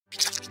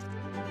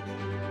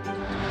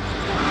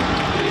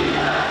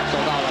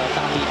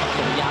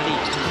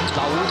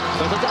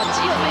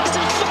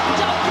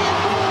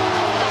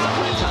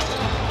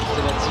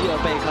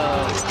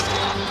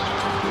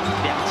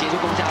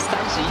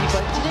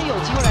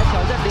机会来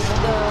挑战联盟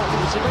的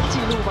50分纪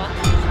录吗？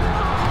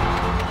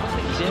领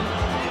先，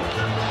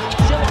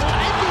先往篮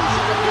底下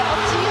掉，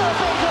吉尔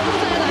贝克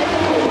再来一个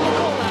火锅扣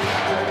篮。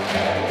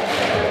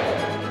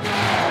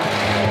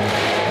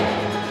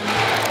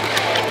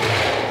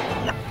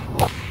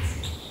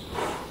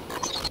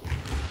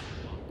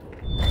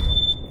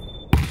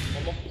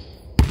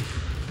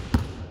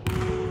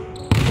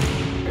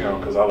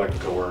 Because I like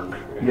to work.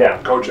 Yeah.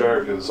 Coach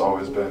Eric has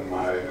always been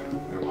my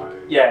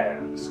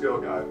skill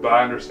guy. But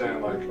I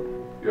understand like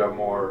you have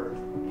more.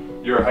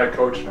 You're a head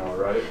coach now,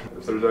 right?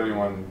 If there's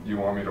anyone you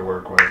want me to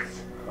work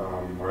with,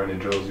 or any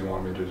drills you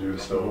want me to do,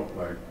 still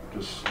like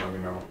just let me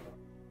know.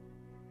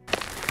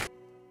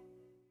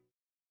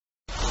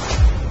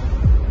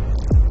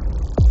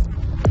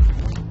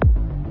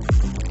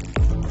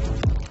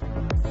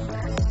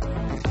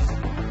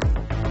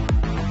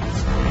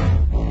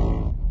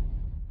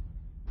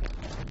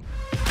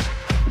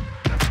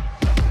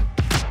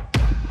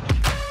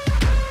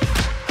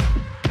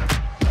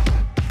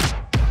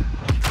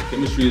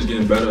 Chemistry is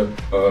getting better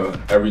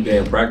every day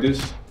in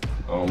practice.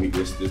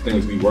 The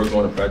things we work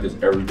on in practice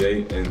every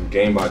day, and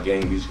game by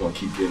game, we just gonna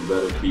keep getting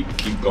better,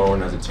 keep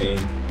growing as a team.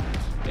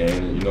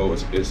 And you know,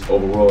 it's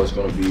overall, it's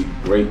gonna be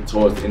great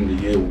towards the end of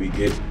the year when we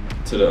get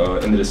to the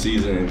end of the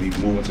season and we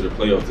move into the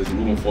playoffs. Just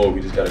moving forward,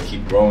 we just gotta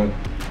keep growing,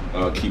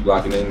 keep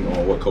locking in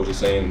on what coach is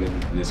saying,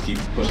 and just keep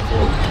pushing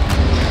forward.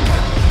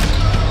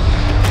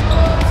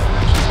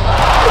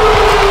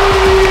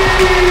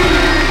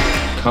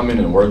 Come in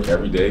and work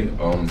every day,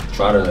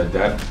 try to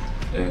adapt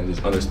and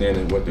just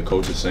understanding what the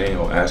coach is saying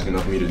or asking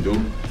of me to do,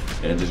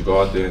 and just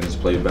go out there and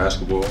just play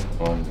basketball.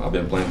 I've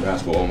been playing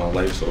basketball all my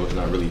life, so it's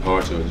not really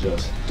hard to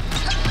adjust.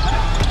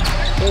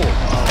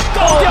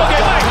 倒掉给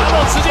麦卡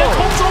诺，直接空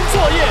中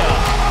作业啊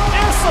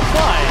 ！Air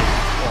supply。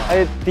他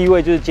第一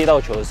位就是接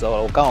到球的时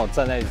候，我刚好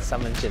站在3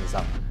分线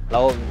上，然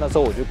后那时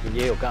候我就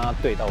也有跟他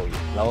对到眼，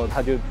然后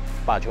他就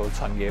把球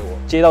传给我。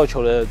接到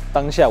球的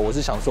当下，我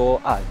是想说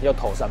啊要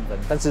投3分，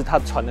但是他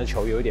传的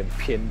球有一点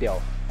偏掉，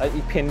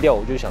一偏掉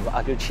我就想说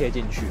啊就切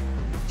进去。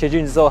切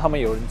进去之后，他们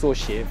有人做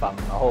协防，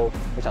然后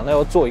我想到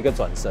要做一个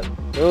转身，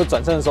然后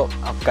转身的时候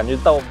啊感觉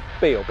到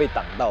背有被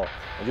挡到，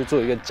我就做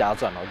一个假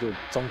转，然后就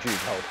中距离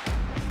跳投，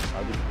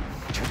然后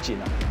就进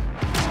了。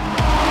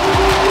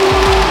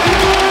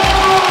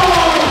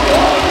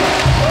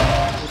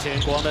 目前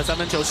国王的3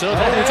分球12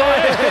投5中，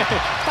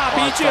大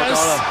B 居然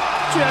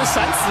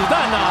闪子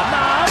弹啊，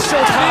拿手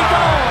提高。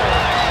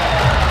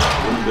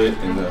A little bit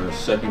in the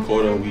second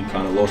quarter, we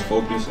kind of lost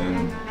focus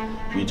and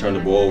we turned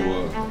the ball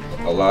over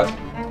a lot.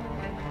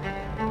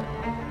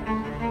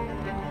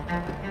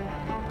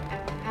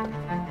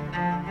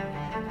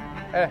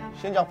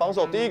 先讲防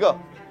守，第一个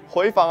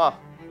回防啊，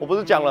我不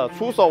是讲了，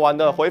出手完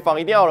的回防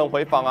一定要有人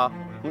回防啊。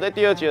我们在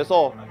第2节的时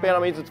候被他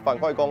们一直反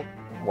快攻。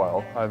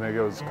 Well, I think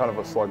it was kind of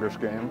a sluggish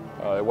game.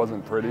 It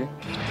wasn't pretty.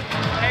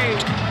 Hey,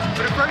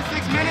 for the first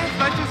 6 minutes,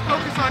 let's just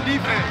focus on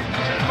defense.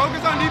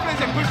 Focus on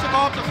defense and push the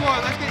ball up the floor.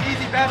 Let's get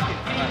easy baskets.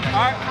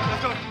 All right,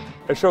 let's go.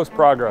 It shows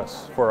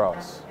progress for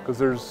us because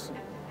there's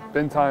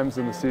been times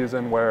in the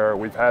season where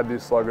we've had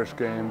these sluggish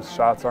games,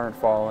 shots aren't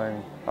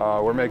falling,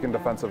 we're making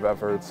defensive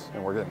efforts,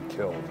 and we're getting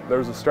killed.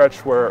 There's a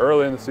stretch where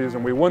early in the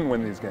season we wouldn't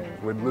win these games.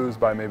 We'd lose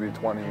by maybe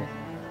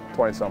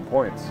 20-some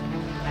points.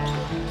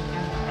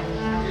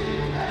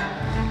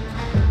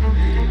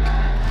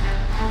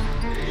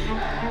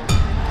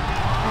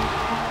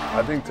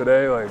 I think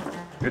today, like,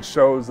 it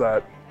shows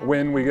that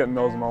when we get in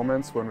those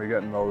moments, when we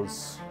get in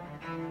those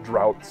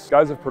droughts,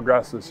 guys have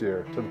progressed this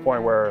year to the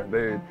point where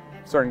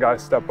certain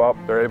guys step up,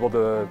 they're able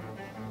to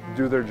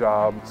do their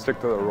job, stick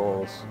to their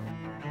roles.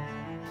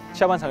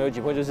 下半场有几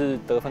会就是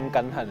得分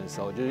干旱的时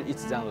候，就是一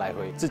直这样来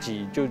回，自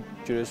己就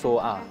觉得说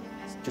啊，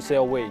就是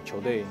要为球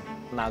队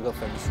拿个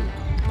分数，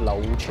老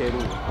吴切入，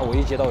那我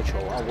一接到球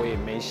啊，我也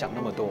没想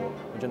那么多，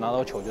我就拿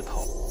到球就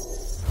投。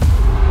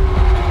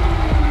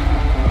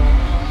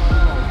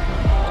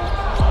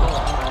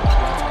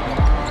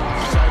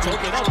 球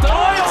给到德威，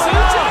直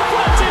接灌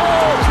进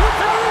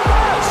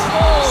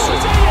时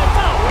间也到，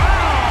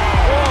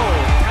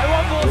台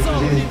湾波这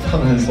他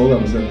们手感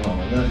不是很好，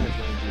那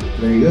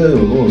每个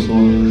有跟我说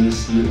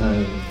试探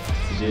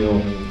直接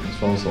用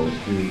双手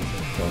去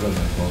挑战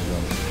篮筐这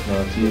样子，那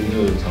今天就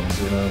有尝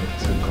试，那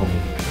成功。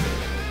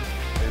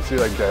You see,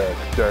 like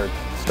Derek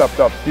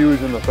stepped up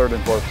huge in the 3rd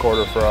and 4th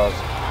quarter for us.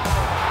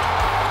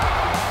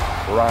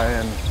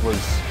 Ryan was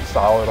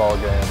solid all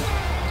game.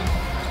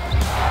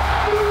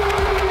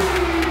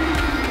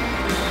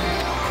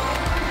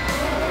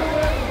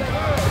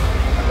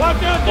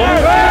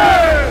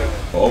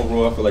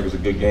 Overall, I feel like it was a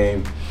good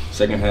game.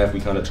 Second half, we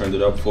kind of turned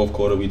it up. 4th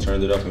quarter, we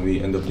turned it up, and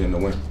we ended up getting the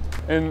win.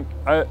 And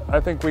I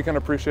think we can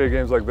appreciate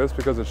games like this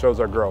because it shows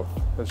our growth.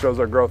 It shows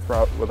our growth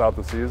without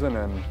the season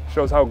and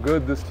shows how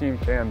good this team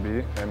can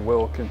be and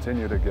will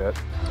continue to get.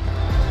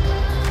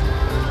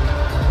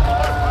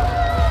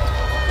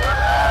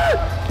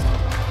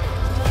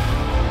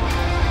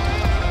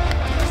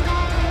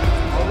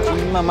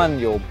 慢慢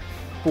有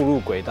步入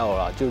轨道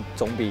了，就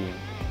总比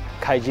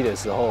开机的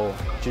时候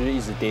就是一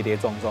直跌跌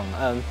撞撞。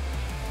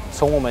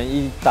从我们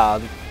一打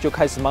就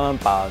开始慢慢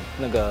把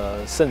那个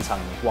胜场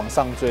往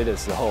上追的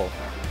时候，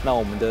那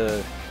我们的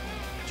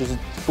就是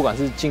不管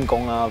是进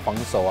攻啊、防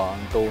守啊，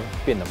都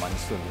变得蛮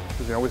顺的。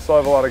You know, we still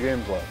have a lot of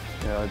games left.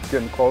 You know, it's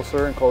getting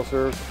closer and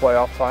closer to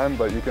playoff time,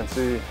 but you can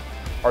see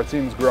our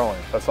team's growing.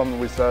 That's something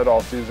we said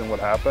all season would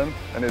happen,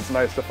 and it's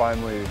nice to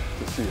finally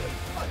to see it.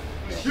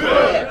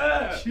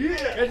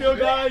 Yeah! Good deal,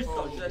 guys!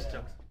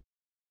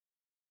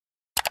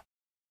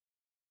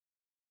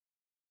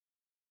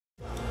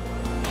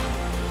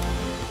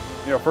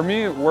 You know, for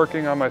me,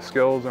 working on my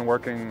skills and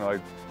working like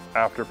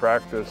after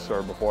practice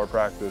or before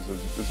practice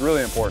is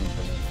really important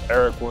for me.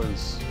 Eric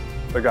was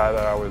the guy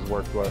that I always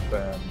worked with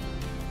and,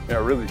 you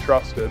know, really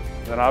trusted.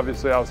 And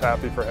obviously I was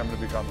happy for him to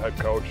become head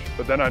coach.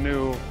 But then I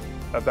knew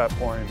at that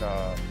point,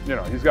 you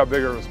know, he's got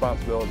bigger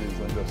responsibilities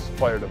than just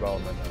player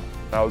development now.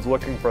 And I was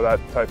looking for that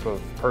type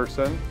of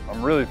person.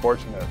 I'm really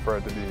fortunate for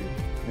it to be,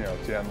 you know,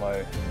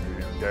 Tianlei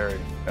and Gary.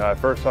 And at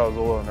first I was a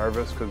little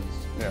nervous because,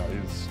 you know,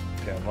 he's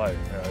Tianlei.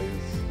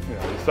 You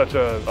know, he's such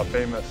a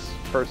famous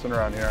person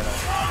around here.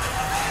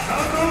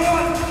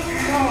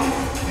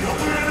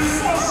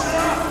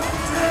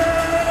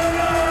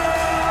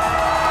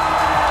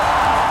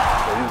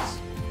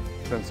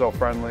 He's been so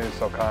friendly,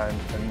 so kind,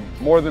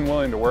 and more than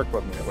willing to work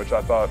with me, which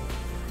I thought,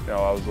 you know,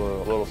 I was a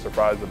little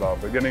surprised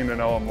about. But getting to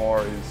know him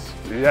more,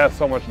 he has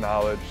so much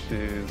knowledge.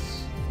 You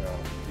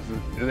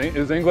know,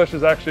 his English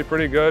is actually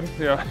pretty good.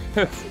 You know,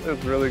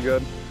 it's really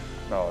good.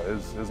 No,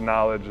 his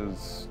knowledge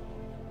is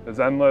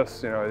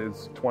endless. You know,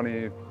 he's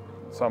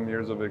 20-some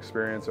years of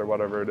experience or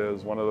whatever it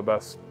is. One of the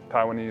best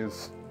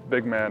Taiwanese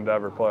big men to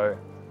ever play.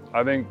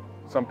 I think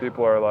some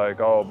people are like,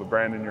 oh, but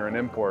Brandon, you're an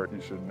import.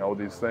 You should know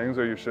these things,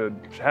 or you should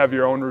have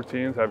your own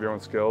routines, have your own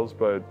skills.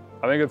 But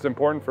I think it's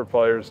important for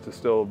players to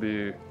still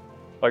be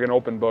like an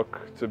open book,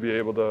 to be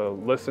able to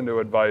listen to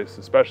advice,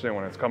 especially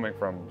when it's coming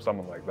from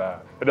someone like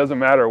that. It doesn't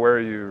matter where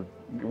you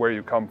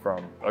come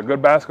from. A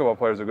good basketball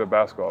player is a good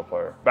basketball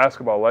player.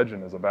 Basketball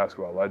legend is a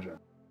basketball legend.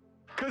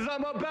 'Cause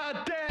I'm a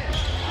bad dad.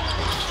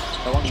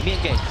 往里面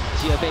给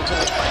吉尔贝克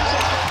反手，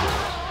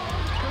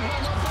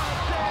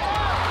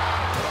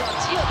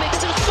吉尔贝克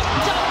这个双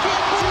脚颠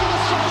簸，这个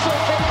双手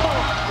飞扣，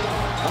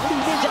往里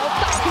面脚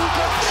大逼哥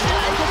起来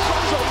一个双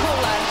手扣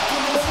篮，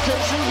工程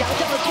师杨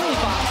绛的退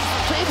法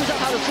追不上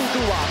他的速度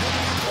啊！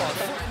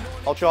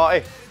好球啊！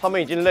他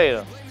们已经累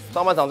了，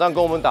上半场这样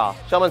跟我们打，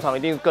下半场一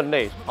定更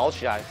累，跑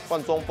起来，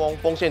换中锋，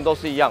锋线都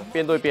是一样，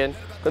边对边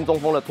跟中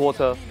锋的拖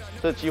车，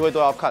这机会都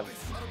要看，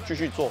继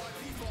续做，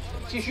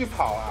继续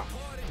跑啊！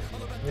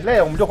你累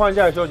了我们就换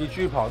下来休息，继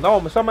续跑。然后我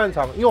们上半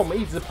场，因为我们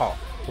一直跑，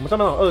我们上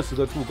半场20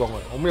个助攻了，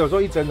我们有时候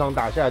一整场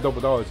打下来都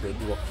不到20个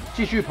助攻，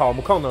继续跑，我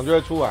们空档就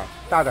会出来，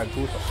大胆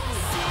出手。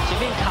前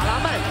面卡拉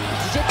曼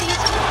直接第一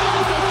场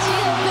给吉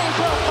尔贝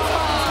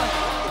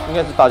克，应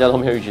该是大家都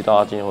没有预期到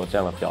他今天会有这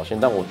样的表现，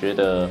但我觉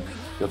得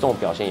有这种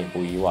表现也不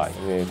意外，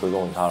因为归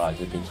功于他来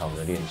自平常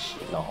的练习，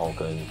然后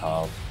跟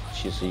他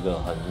其实一个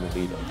很努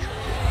力的球员。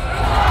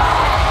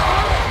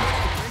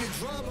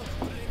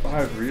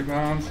 5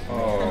 rebounds?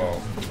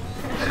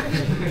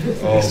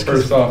 Well,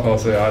 first off, I'll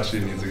say Achi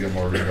needs to get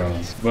more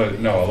rebounds. But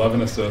no,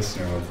 11 assists.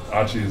 You know,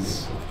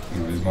 Achi's,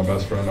 you know, he's my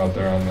best friend out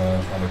there on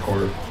the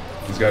court.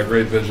 He's got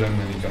great vision,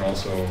 and he can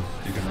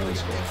really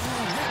score.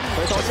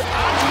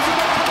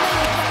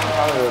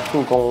 他的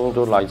助攻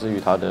都来自于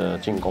他的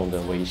进攻的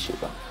威胁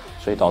吧，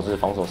所以导致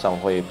防守上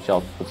会比较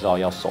不知道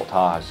要守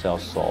他还是要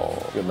守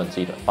原本自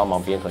己的帮忙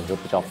边，可能就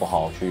比较不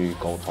好去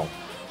沟通。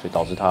 所以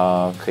导致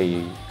他可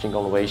以进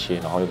攻的威胁，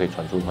然后又可以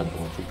传出很多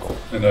助攻。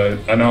And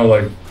I know,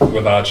 like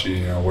with Achi,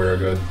 you know, we're a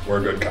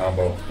good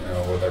combo, you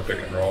know, with our pick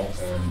and roll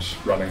and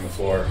running the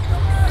floor.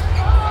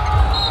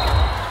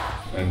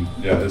 And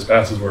yeah, his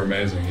passes were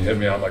amazing. He hit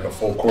me on like a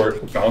full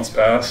court bounce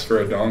pass for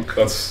a dunk.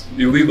 That's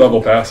elite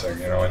level passing,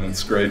 you know, and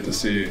it's great to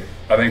see.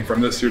 I think from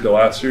this year to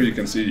last year, you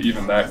can see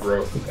even that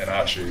growth in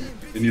Achi.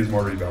 He needs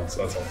more rebounds.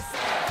 That's all.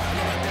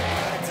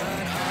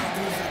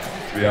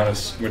 To be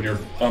honest, when you're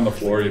on the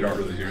floor, you don't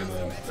really hear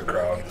the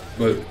crowd.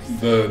 But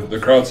the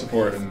crowd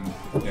support and,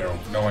 you know,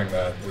 knowing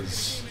that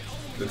it's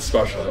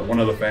special. One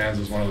of the fans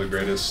is one of the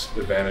greatest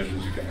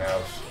advantages you can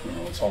have. You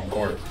know, it's home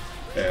court,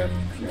 and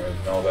you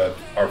know that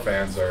our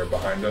fans are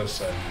behind us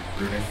and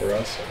rooting for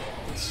us. So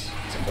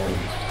it's important.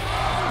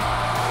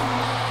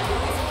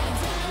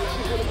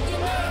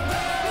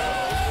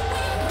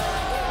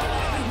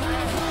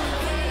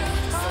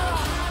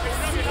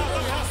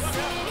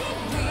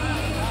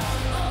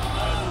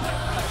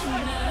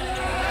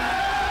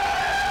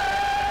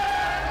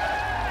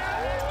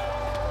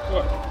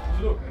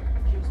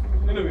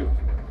 Interview.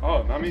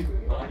 Oh, not me.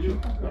 You.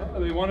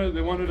 They wanted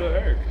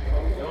Eric.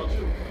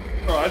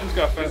 Bro, I just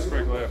got fast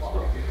break layups,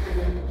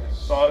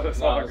 bro.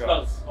 That's all I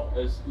got.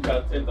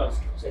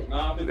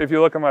 If you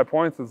look at my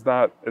points, it's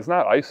not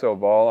ISO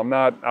ball. I'm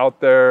not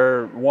out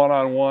there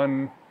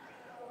 1-on-1,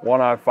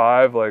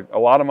 1-on-5. Like a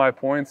lot of my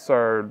points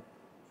are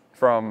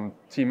from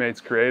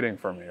teammates creating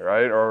for me,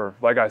 right? Or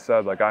like I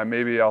said, like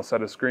maybe I'll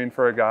set a screen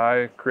for a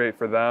guy, create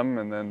for them,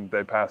 and then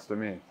they pass to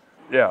me.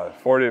 Yeah,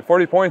 40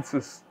 points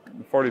is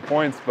 40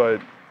 points,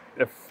 but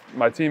if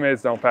my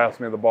teammates don't pass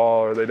me the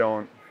ball or they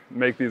don't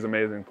make these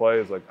amazing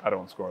plays, like I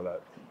don't score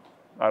that.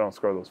 I don't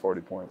score those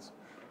 40 points.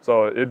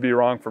 So it'd be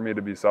wrong for me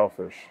to be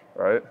selfish,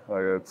 right?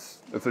 Like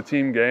it's a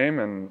team game,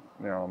 and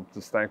you know, I'm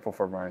just thankful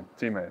for my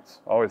teammates.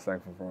 Always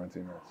thankful for my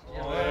teammates.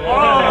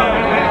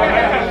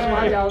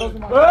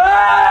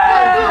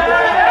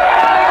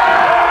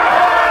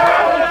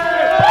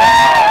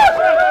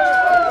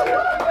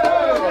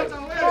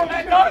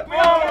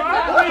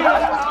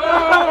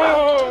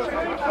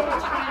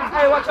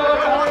 Hey, watch out!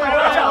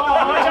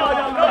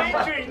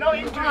 No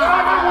injury!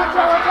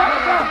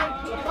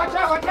 Watch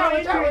out!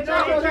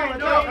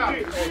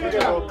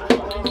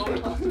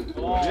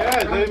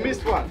 Yeah, they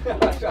missed one.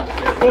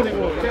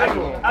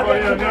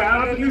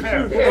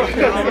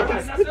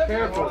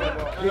 Careful.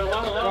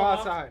 Go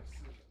outside.